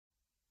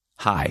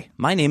Hi,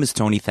 my name is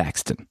Tony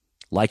Thaxton.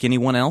 Like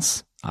anyone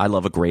else, I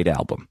love a great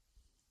album.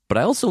 But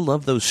I also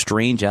love those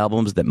strange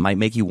albums that might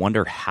make you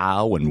wonder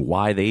how and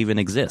why they even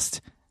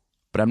exist.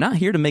 But I'm not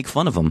here to make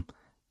fun of them.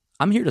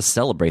 I'm here to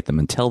celebrate them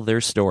and tell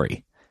their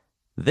story.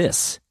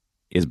 This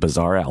is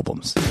Bizarre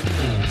Albums.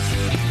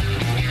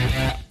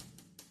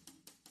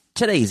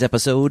 Today's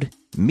episode,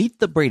 Meet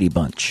the Brady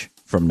Bunch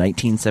from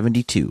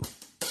 1972.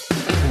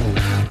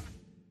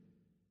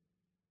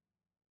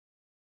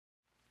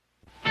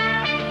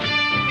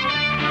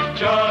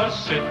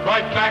 Just sit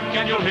right back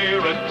and you'll hear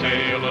a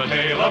tale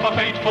of a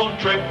fateful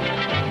trip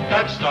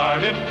that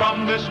started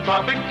from this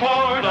tropic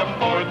port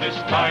aboard this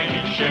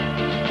tiny ship.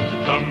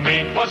 The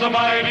mate was a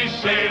mighty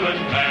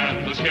sailing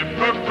man, the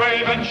skipper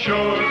brave and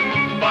sure.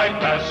 5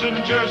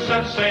 passengers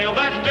set sail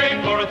that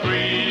day for a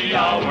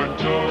 3-hour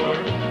tour.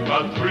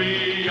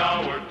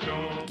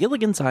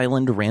 Gilligan's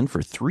Island ran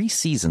for 3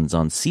 seasons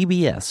on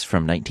CBS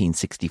from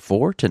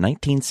 1964 to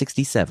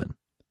 1967.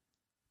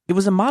 It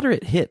was a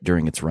moderate hit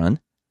during its run.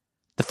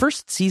 The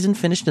first season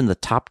finished in the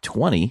top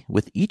 20,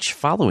 with each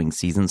following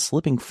season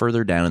slipping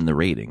further down in the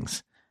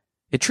ratings.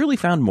 It truly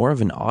found more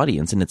of an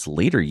audience in its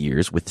later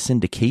years with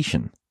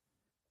syndication.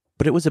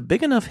 But it was a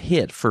big enough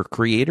hit for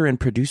creator and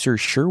producer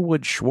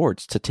Sherwood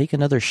Schwartz to take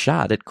another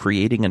shot at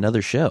creating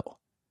another show.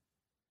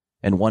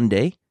 And one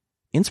day,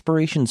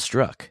 inspiration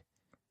struck.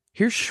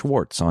 Here's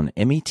Schwartz on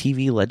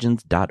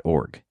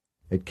METVLegends.org.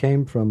 It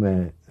came from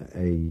an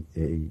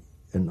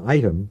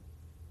item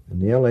in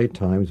the LA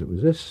Times. It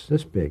was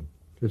this big.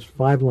 Just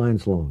 5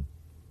 lines long,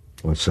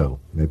 or so,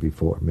 maybe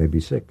 4, maybe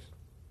 6.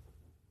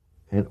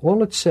 And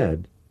all it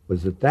said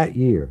was that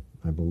year,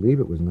 I believe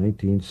it was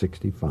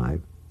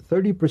 1965,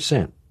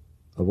 30%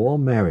 of all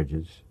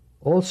marriages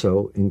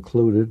also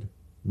included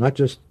not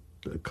just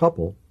a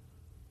couple,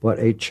 but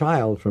a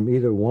child from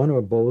either one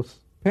or both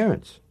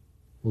parents.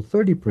 Well,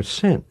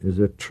 30% is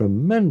a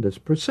tremendous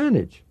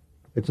percentage.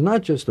 It's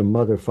not just a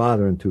mother,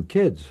 father, and 2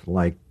 kids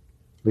like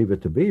Leave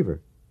It to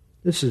Beaver.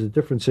 This is a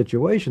different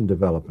situation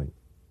developing.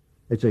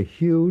 It's a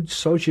huge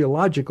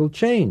sociological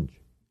change.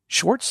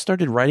 Schwartz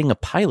started writing a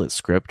pilot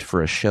script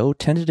for a show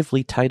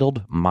tentatively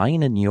titled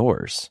Mine and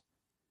Yours.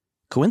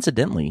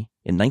 Coincidentally,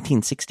 in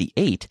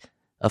 1968,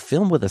 a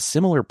film with a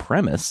similar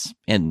premise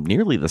and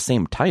nearly the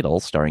same title,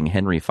 starring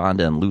Henry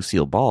Fonda and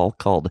Lucille Ball,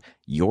 called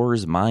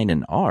Yours, Mine,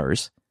 and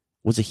Ours,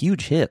 was a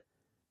huge hit.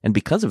 And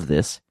because of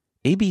this,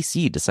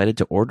 ABC decided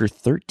to order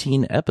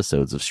 13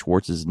 episodes of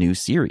Schwartz's new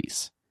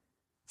series.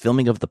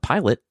 Filming of the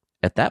pilot,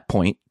 at that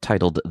point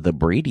titled The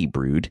Brady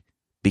Brood,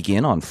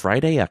 began on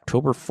Friday,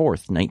 October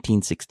 4th,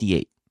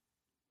 1968.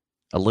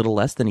 A little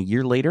less than a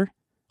year later,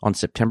 on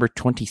September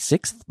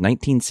 26th,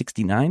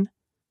 1969,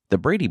 The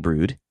Brady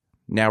Brood,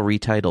 now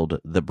retitled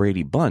The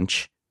Brady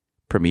Bunch,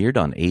 premiered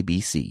on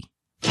ABC.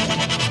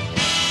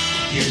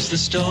 Here's the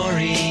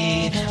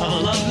story of a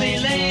lovely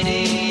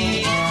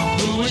lady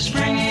who was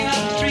bringing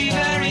up 3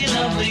 very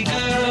lovely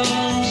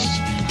girls.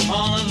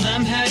 All of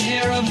them had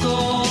hair of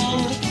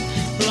gold,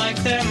 like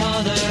their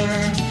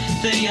mother,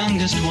 the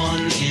youngest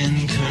one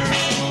in curls.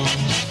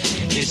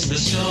 It's the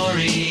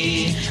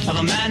story of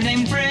a man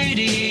named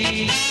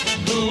Brady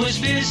who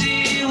was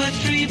busy with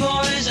 3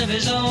 boys of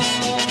his own.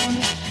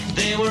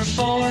 They were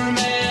 4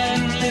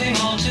 men living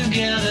all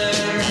together,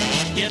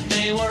 yet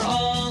they were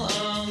all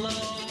alone.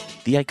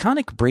 The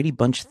iconic Brady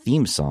Bunch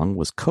theme song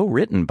was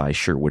co-written by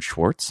Sherwood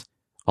Schwartz,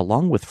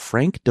 along with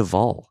Frank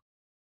Duvall.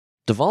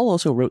 Duvall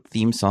also wrote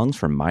theme songs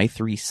for My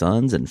 3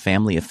 Sons and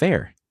Family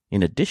Affair,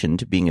 in addition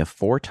to being a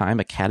 4-time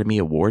Academy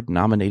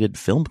Award-nominated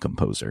film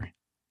composer.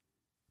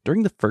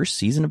 During the first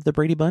season of The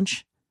Brady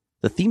Bunch,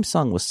 the theme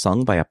song was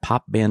sung by a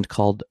pop band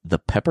called the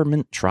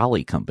Peppermint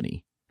Trolley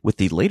Company, with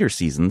the later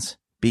seasons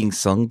being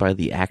sung by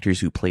the actors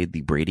who played the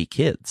Brady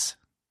kids.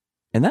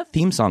 And that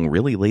theme song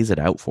really lays it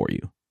out for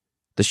you.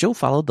 The show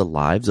followed the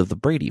lives of the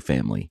Brady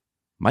family.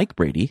 Mike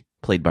Brady,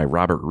 played by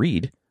Robert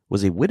Reed,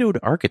 was a widowed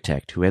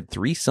architect who had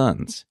 3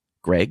 sons,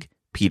 Greg,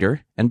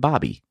 Peter, and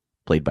Bobby,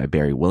 played by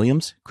Barry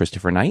Williams,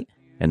 Christopher Knight,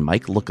 and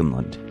Mike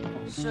Lookenlund.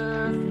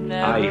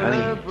 Hi,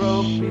 honey.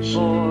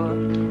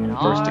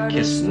 First a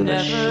kiss and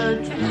then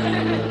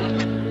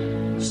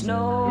a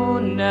Snow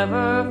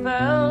never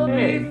fell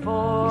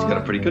before. He's got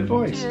a pretty good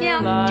voice.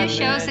 Yeah, just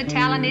shows that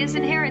talent is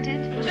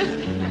inherited.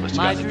 Must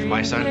have got it from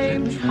my side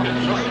of it.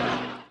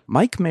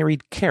 Mike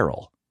married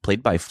Carol,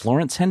 played by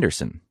Florence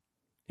Henderson.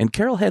 And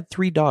Carol had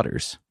 3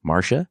 daughters,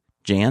 Marcia,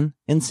 Jan,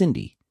 and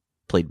Cindy,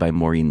 played by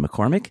Maureen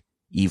McCormick,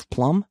 Eve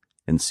Plum,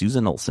 and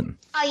Susan Olsen.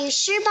 Are you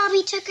sure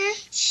Bobby took her?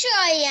 Sure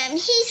I am.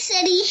 He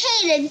said he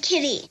hated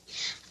Kitty.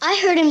 I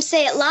heard him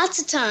say it lots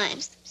of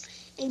times.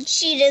 And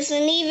she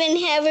doesn't even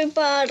have her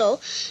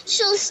bottle.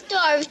 She'll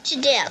starve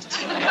to death.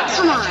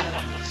 Come on.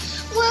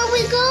 Where are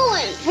we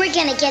going? We're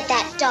gonna get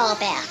that doll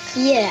back.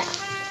 Yeah.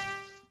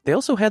 They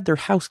also had their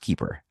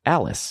housekeeper,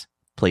 Alice,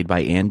 played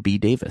by Ann B.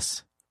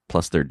 Davis,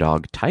 plus their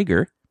dog,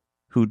 Tiger,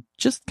 who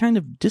just kind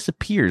of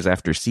disappears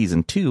after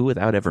season 2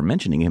 without ever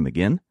mentioning him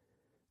again.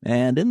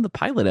 And in the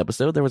pilot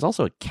episode, there was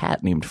also a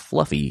cat named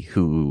Fluffy,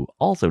 who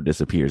also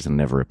disappears and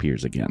never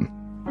appears again.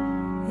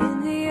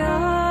 In the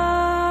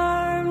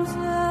arms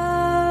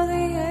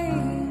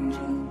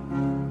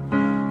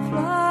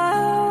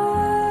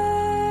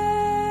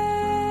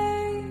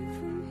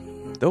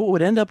Though it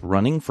would end up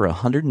running for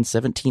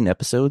 117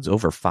 episodes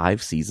over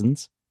 5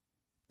 seasons,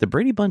 The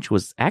Brady Bunch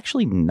was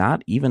actually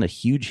not even a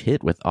huge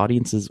hit with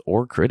audiences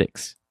or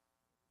critics.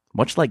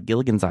 Much like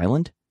Gilligan's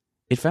Island,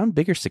 it found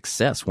bigger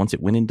success once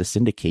it went into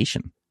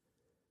syndication.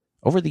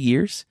 Over the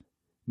years,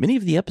 many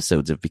of the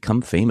episodes have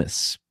become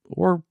famous,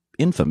 or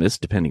infamous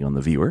depending on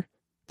the viewer.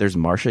 There's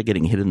Marcia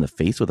getting hit in the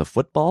face with a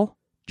football,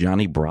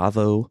 Johnny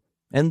Bravo,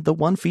 and the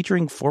one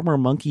featuring former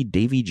monkey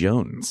Davy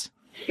Jones.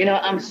 You know,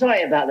 I'm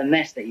sorry about the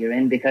mess that you're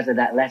in because of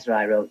that letter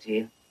I wrote to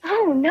you.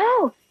 Oh,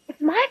 no.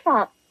 It's my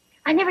fault.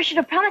 I never should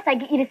have promised I'd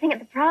get you to sing at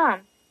the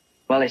prom.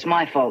 Well, it's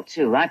my fault,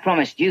 too. I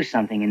promised you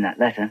something in that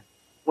letter.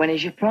 When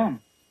is your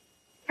prom?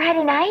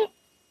 Friday night?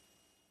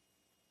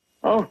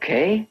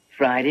 Okay,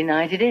 Friday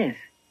night it is.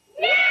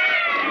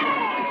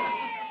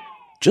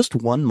 Just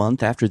 1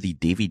 month after the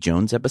Davy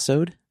Jones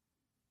episode,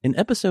 an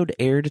episode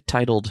aired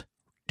titled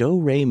Do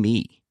Re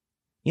Mi.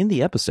 In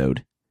the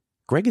episode,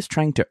 Greg is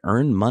trying to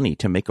earn money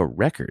to make a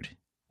record,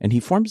 and he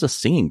forms a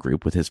singing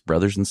group with his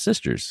brothers and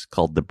sisters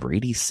called the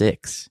Brady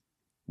Six.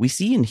 We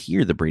see and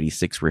hear the Brady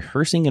Six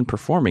rehearsing and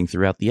performing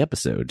throughout the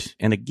episode,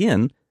 and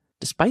again,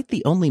 despite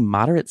the only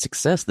moderate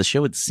success the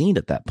show had seen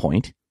at that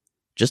point,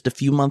 just a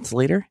few months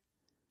later,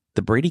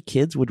 the Brady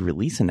Kids would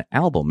release an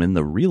album in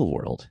the real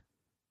world.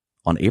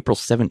 On April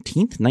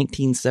 17th,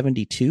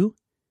 1972,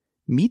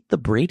 Meet the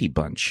Brady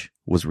Bunch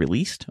was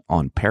released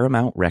on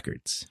Paramount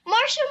Records.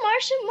 Marcia,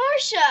 Marcia,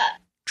 Marcia!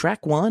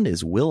 Track 1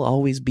 is We'll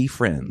Always Be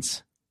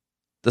Friends.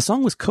 The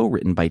song was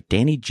co-written by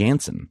Danny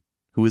Jansen,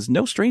 who is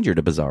no stranger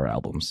to bizarre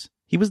albums.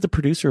 He was the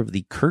producer of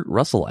the Kurt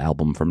Russell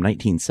album from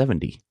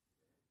 1970.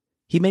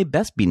 He may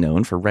best be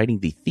known for writing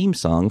the theme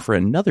song for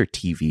another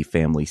TV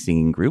family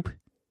singing group,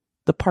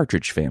 the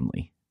Partridge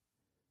Family.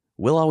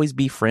 We'll Always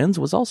Be Friends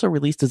was also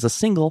released as a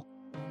single,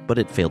 but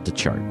it failed to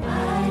chart.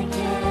 I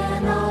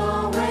can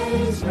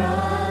always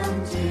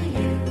run to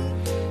you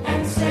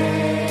and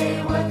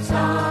say what's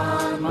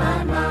on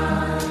my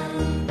mind.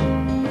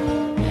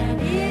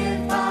 And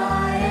if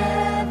I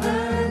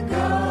ever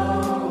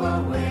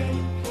go away,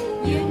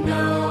 you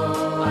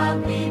know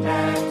I'll be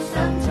back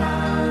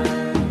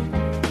sometime.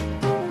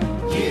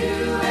 You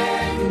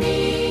and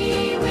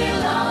me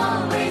will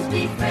always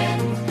be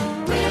friends.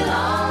 We'll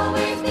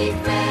always be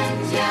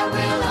friends. Yeah,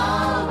 we'll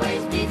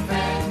always be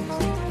friends.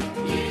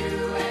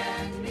 You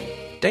and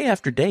me. Day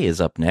After Day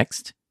is up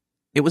next.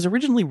 It was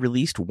originally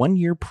released 1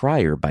 year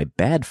prior by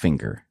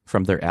Badfinger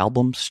from their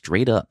album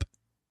Straight Up.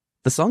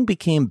 The song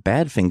became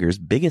Badfinger's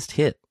biggest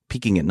hit,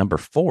 peaking at number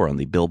 4 on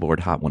the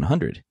Billboard Hot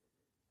 100.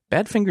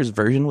 Badfinger's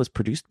version was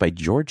produced by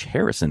George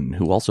Harrison,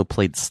 who also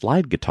played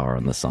slide guitar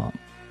on the song.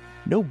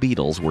 No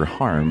Beatles were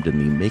harmed in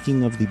the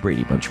making of the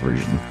Brady Bunch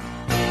version.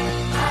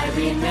 I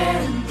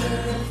remember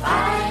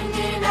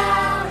finding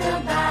out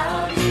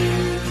about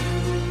you.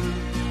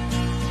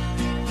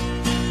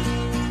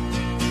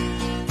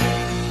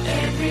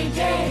 Every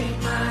day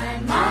my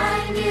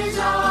mind is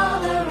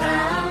all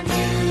around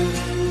you.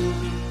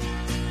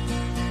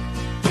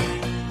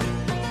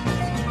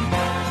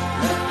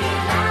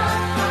 Looking out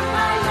from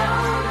my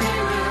lonely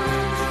room,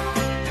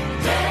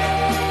 day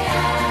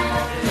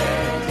after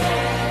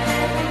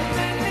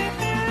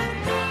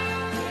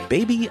day.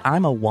 Baby,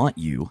 I'ma Want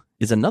You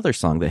is another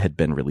song that had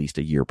been released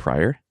a year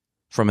prior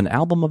from an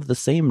album of the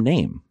same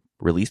name,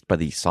 released by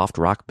the soft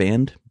rock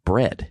band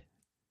Bread.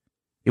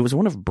 It was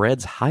one of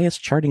Bread's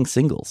highest charting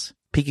singles,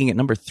 peaking at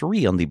number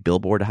 3 on the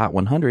Billboard Hot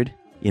 100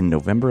 in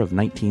November of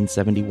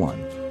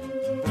 1971.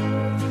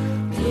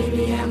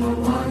 Baby, I'ma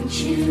want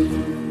you.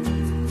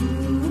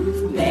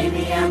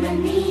 Baby, I'ma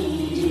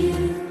need you.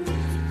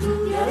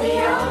 You're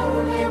the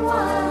only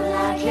one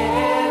I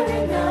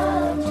care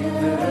enough to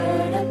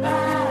hurt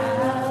about.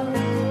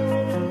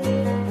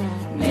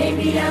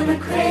 Maybe I'm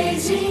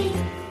crazy,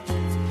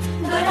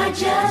 but I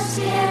just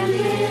can't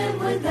live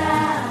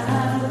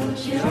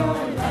without your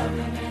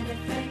loving and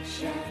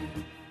affection.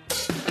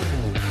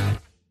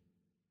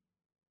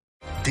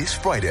 This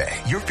Friday,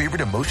 your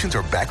favorite emotions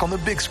are back on the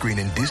big screen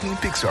in Disney and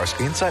Pixar's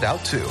Inside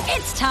Out 2.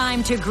 It's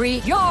time to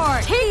greet your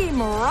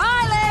Team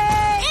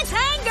Riley. It's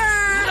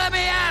anger. Let me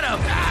at him.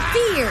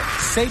 Fear.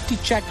 Safety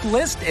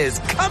checklist is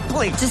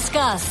complete.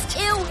 Disgust.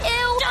 Ew.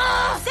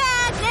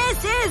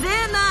 Sadness is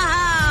in the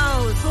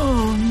house.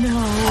 Oh, no.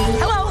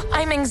 Hello,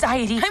 I'm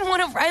anxiety. I'm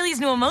one of Riley's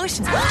new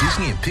emotions.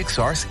 Disney and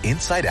Pixar's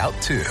Inside Out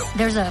 2.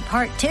 There's a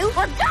part 2?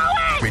 We're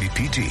going! Rated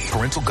PG.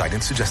 Parental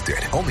guidance suggested.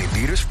 Only in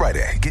theaters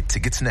Friday. Get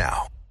tickets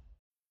now.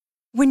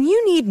 When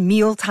you need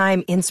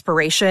mealtime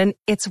inspiration,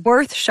 it's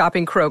worth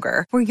shopping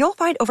Kroger, where you'll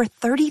find over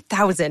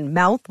 30,000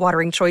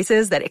 mouth-watering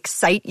choices that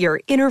excite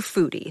your inner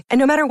foodie. And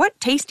no matter what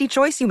tasty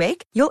choice you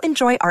make, you'll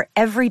enjoy our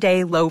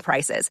everyday low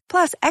prices,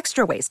 plus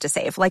extra ways to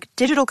save, like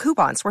digital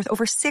coupons worth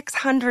over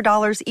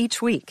 $600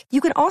 each week. You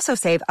can also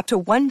save up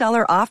to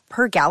 $1 off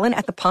per gallon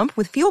at the pump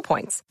with fuel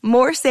points.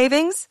 More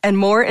savings and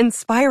more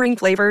inspiring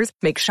flavors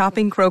make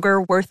shopping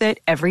Kroger worth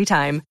it every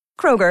time.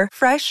 Kroger,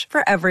 fresh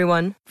for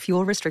everyone.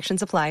 Fuel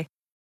restrictions apply.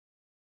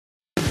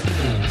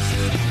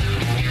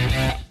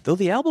 Though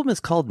the album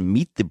is called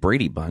Meet the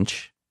Brady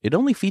Bunch, it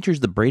only features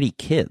the Brady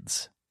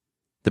Kids.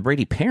 The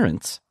Brady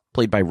parents,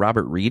 played by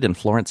Robert Reed and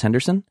Florence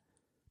Henderson,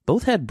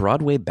 both had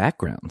Broadway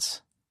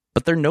backgrounds,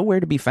 but they're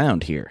nowhere to be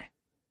found here.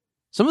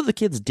 Some of the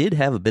kids did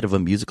have a bit of a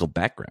musical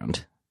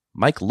background.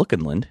 Mike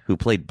Lookinland, who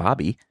played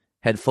Bobby,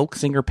 had folk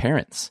singer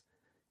parents,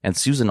 and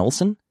Susan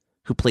Olsen,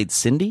 who played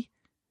Cindy,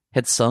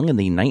 had sung in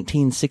the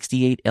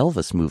 1968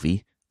 Elvis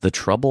movie, The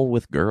Trouble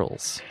with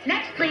Girls.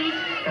 Next, please.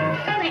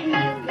 When you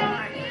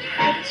are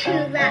a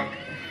tulip,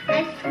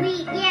 a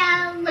sweet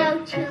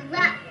yellow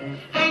tulip,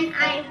 and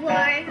I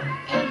wore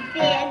a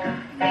big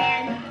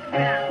red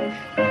rose.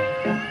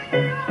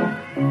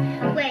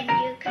 When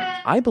you come...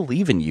 I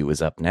Believe in You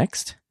is up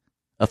next.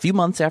 A few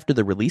months after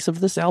the release of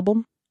this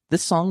album,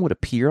 this song would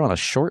appear on a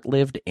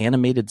short-lived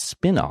animated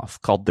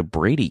spin-off called The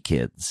Brady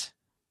Kids.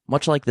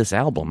 Much like this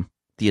album,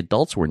 the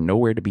adults were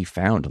nowhere to be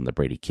found on The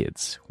Brady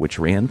Kids, which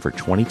ran for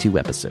 22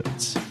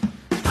 episodes.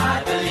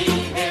 I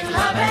believe in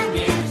love and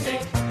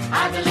music.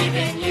 I believe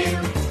in you.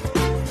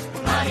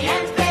 Money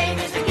and fame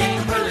is a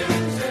game for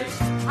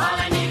losers. All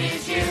I need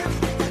is you.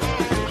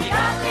 You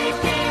got me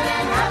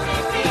feeling,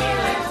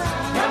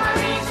 no more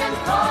reason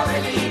for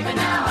believing.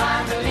 Now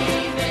I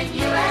believe in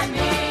you and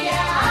me.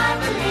 Yeah, I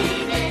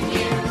believe in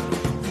you.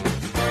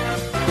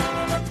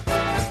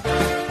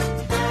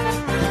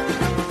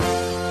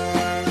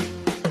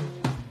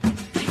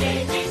 You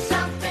gave me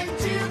something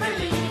to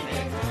believe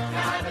in.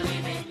 Now I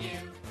believe in you.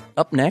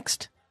 Up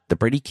next, the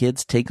Brady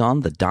Kids take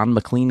on the Don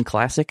McLean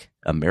classic,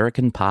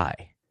 American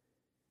Pie.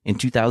 In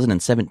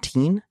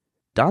 2017,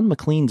 Don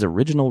McLean's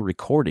original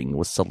recording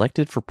was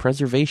selected for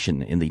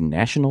preservation in the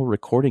National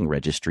Recording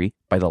Registry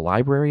by the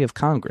Library of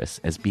Congress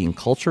as being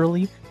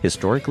culturally,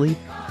 historically,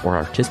 or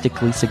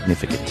artistically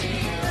significant.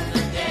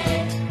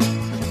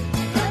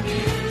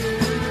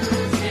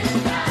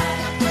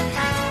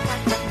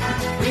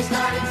 We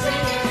started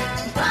singing,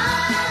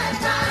 "Fine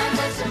time,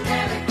 this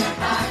American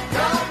pie."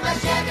 Drove my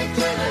Chevy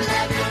to the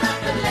levee, but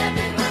the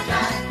levee was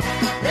dry.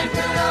 Them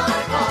good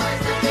old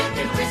boys were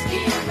drinking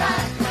whiskey and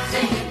rye,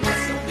 singing,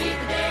 "This'll be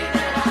the day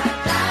that I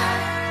die.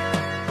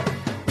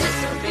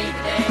 This'll be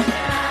the day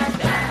that I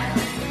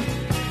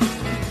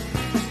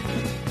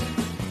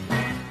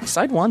die."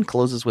 Side 1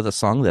 closes with a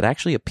song that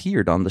actually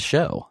appeared on the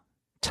show,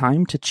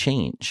 Time to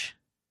Change.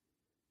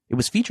 It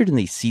was featured in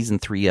the Season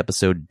 3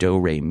 episode Do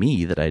Re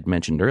Mi that I had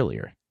mentioned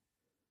earlier.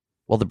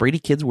 While the Brady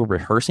Kids were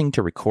rehearsing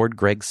to record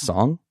Greg's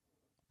song,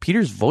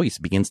 Peter's voice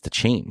begins to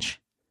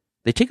change.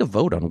 They take a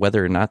vote on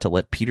whether or not to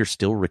let Peter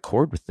still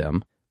record with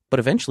them, but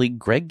eventually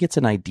Greg gets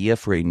an idea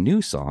for a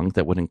new song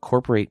that would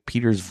incorporate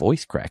Peter's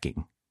voice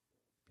cracking.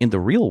 In the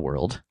real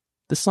world,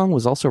 this song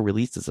was also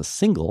released as a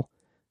single,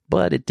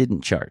 but it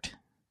didn't chart.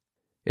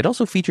 It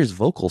also features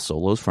vocal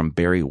solos from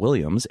Barry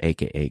Williams,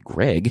 aka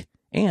Greg,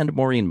 and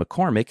Maureen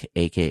McCormick,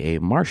 aka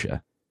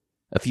Marcia.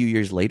 A few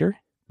years later,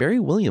 Barry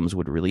Williams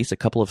would release a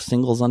couple of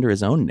singles under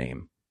his own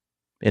name.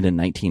 And in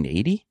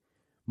 1980,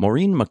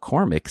 Maureen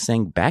McCormick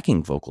sang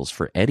backing vocals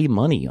for Eddie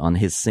Money on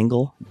his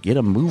single Get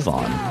a Move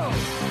On.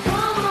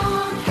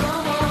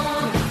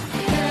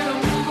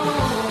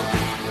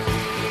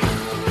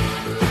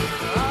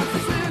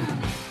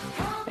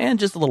 And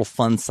just a little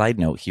fun side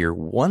note here,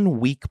 1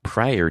 week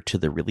prior to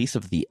the release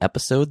of the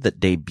episode that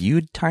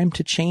debuted Time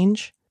to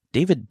Change,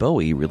 David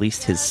Bowie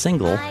released his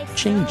single,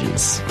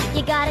 Changes.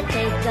 You gotta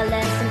take a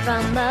lesson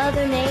from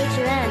Mother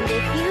Nature, and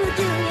if you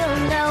do,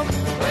 you'll know.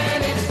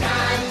 When it's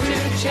time to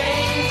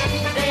change,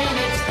 then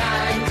it's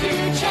time to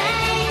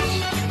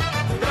change.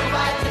 Don't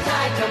bite the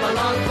tide, come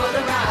along for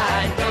the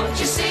ride, don't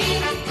you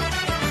see?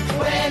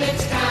 When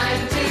it's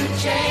time to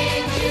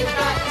change, you've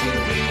got to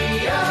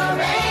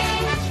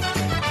rearrange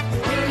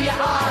who you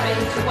are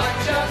into what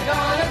you're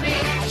gonna be.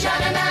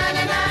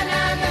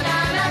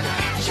 Sha-na-na-na-na-na-na-na,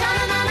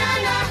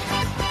 sha-na-na-na-na.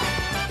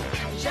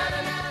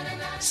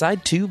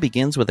 Side 2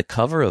 begins with a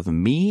cover of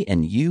Me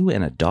and You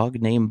and a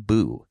Dog Named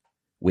Boo,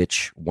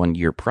 which, 1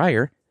 year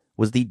prior,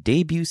 was the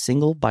debut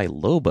single by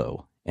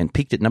Lobo and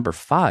peaked at number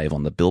 5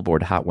 on the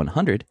Billboard Hot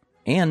 100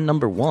 and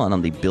number 1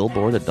 on the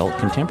Billboard Adult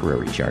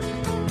Contemporary chart.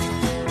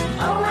 Oh,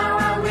 how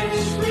I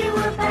wish we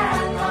were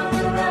back on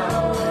the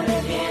road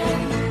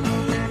again.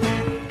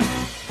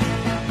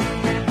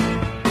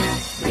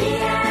 Me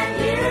and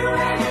you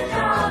and a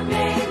dog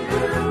named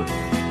Boo,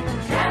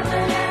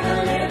 traveling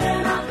and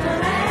living off the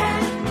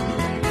land.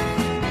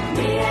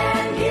 Me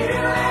and you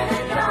and a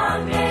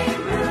dog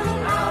named Boo,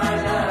 how I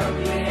love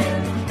you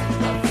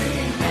in a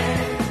free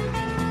man.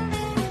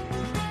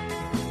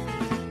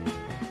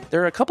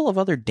 There are a couple of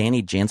other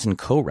Danny Jansen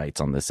co-writes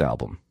on this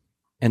album,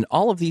 and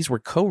all of these were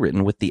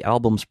co-written with the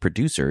album's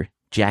producer,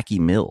 Jackie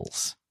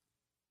Mills.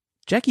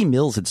 Jackie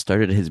Mills had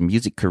started his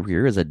music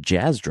career as a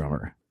jazz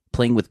drummer,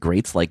 playing with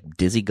greats like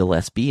Dizzy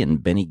Gillespie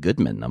and Benny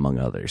Goodman, among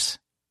others.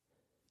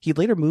 He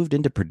later moved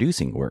into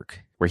producing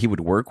work, where he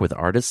would work with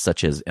artists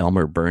such as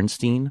Elmer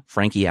Bernstein,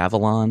 Frankie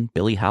Avalon,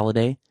 Billie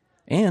Holiday,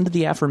 and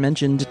the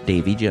aforementioned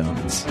Davy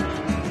Jones.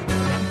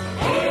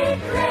 Hey,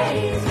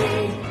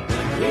 crazy,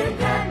 you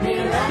got me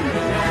running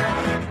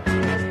around.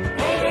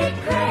 Hey,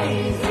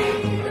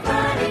 crazy, the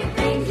funny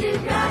things you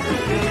got me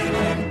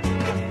doing.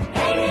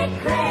 Hey,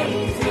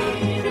 crazy,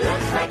 it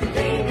looks like the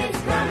dream is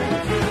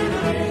coming true.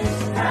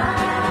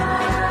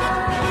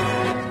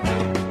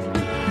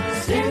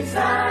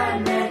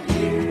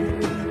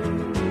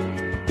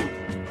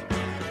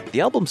 The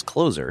album's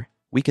closer,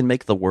 We Can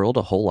Make the World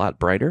a Whole Lot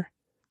Brighter,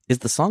 is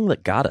the song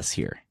that got us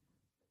here.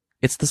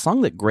 It's the song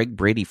that Greg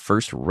Brady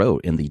first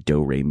wrote in the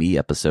Do Re Mi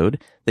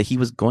episode that he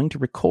was going to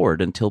record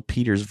until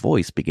Peter's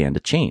voice began to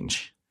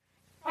change.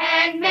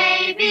 And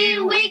maybe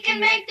we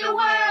can make the world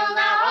a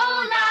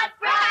whole lot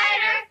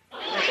brighter.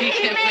 We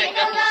can make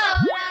the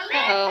load a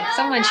little.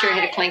 Someone sure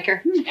hit a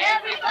clinker.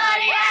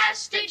 Everybody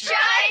has to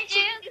try to.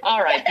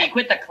 All right, Pete,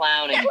 quit the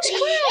clowning. Who's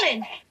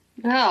clowning?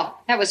 Oh,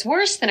 that was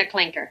worse than a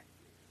clinker.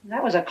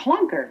 That was a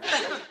clunker.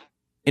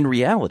 In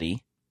reality,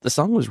 the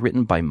song was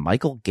written by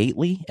Michael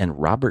Gately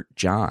and Robert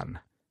John.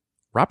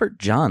 Robert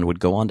John would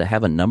go on to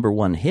have a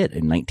 #1 hit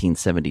in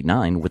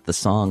 1979 with the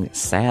song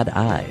Sad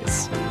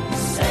Eyes.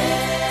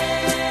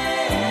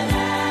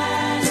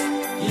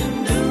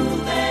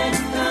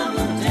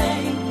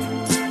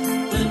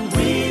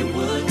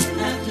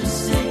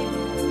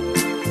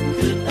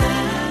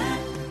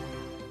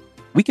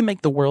 We Can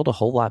Make the World a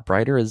Whole Lot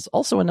Brighter is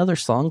also another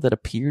song that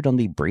appeared on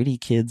the Brady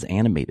Kids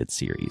animated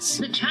series.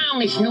 The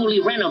town is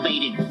newly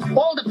renovated.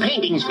 All the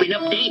paintings been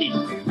updated.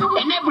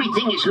 And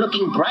everything is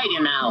looking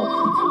brighter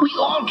now. We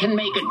all can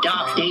make a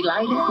dark day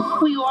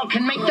lighter. We all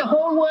can make the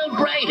whole world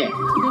brighter.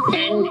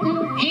 And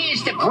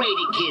here's the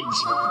Brady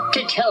Kids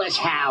to tell us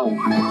how.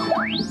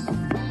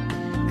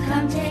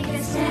 Come take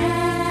a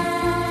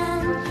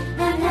stand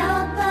and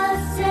help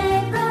us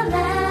save the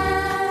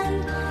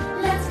land.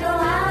 Let's go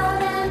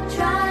out and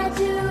try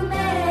to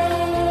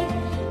make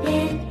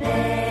it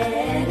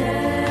better.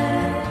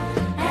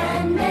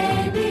 And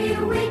maybe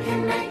we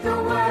can make the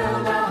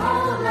world a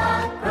whole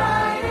lot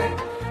brighter.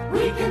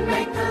 We can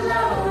make the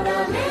load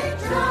a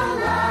little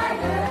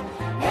lighter.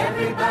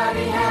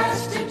 Everybody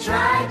has to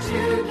try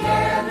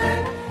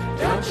together.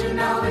 Don't you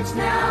know it's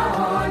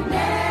now or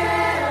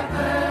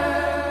never?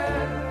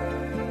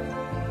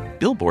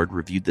 Billboard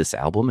reviewed this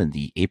album in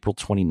the April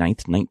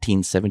 29th,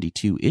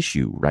 1972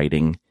 issue,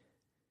 writing,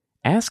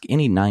 "Ask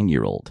any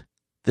 9-year-old.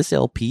 This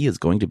LP is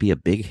going to be a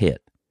big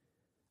hit.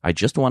 I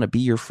Just Want to Be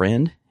Your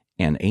Friend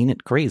and Ain't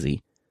It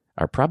Crazy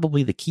are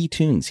probably the key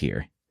tunes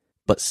here,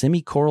 but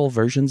semi-choral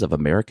versions of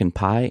American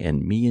Pie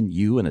and Me and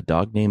You and a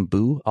Dog Named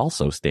Boo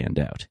also stand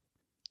out.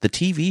 The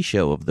TV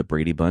show of the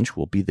Brady Bunch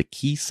will be the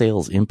key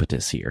sales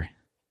impetus here."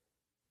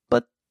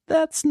 But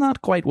that's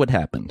not quite what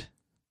happened.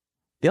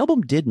 The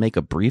album did make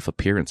a brief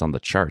appearance on the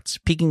charts,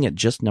 peaking at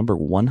just number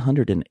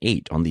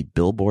 108 on the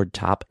Billboard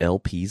Top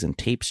LPs and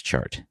Tapes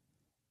chart.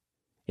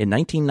 In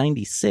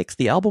 1996,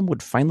 the album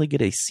would finally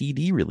get a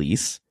CD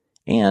release,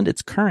 and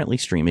it's currently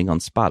streaming on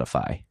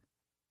Spotify.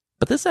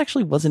 But this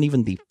actually wasn't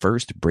even the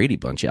first Brady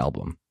Bunch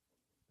album.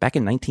 Back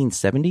in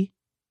 1970,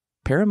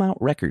 Paramount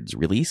Records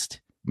released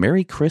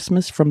Merry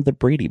Christmas from the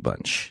Brady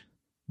Bunch.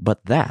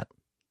 But that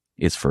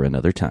is for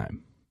another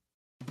time.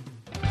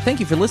 Thank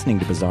you for listening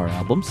to Bizarre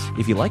Albums.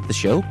 If you like the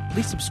show,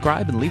 please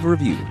subscribe and leave a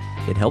review.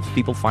 It helps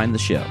people find the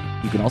show.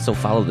 You can also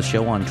follow the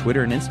show on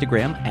Twitter and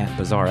Instagram at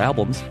Bizarre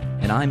Albums,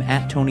 and I'm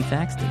at Tony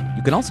Thaxton.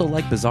 You can also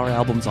like Bizarre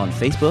Albums on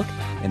Facebook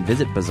and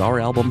visit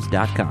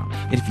BizarreAlbums.com.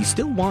 And if you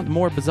still want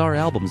more Bizarre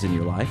Albums in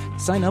your life,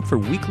 sign up for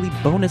weekly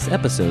bonus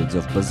episodes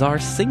of Bizarre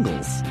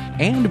Singles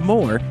and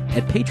more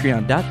at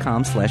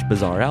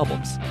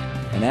Patreon.com/BizarreAlbums.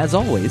 And as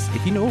always,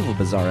 if you know of a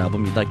Bizarre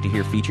album you'd like to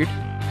hear featured,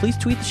 please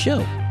tweet the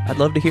show. I'd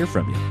love to hear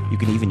from you. You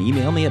can even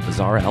email me at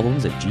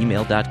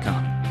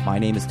bizarrealbums@gmail.com. My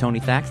name is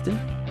Tony Thaxton,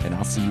 and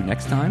I'll see you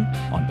next time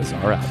on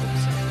Bizarre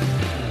Albums.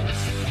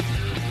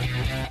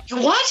 You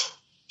what?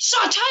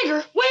 Saw a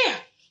tiger? Where?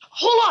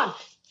 Hold on.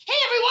 Hey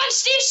everyone,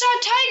 Steve saw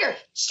a tiger.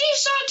 Steve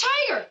saw a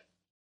tiger.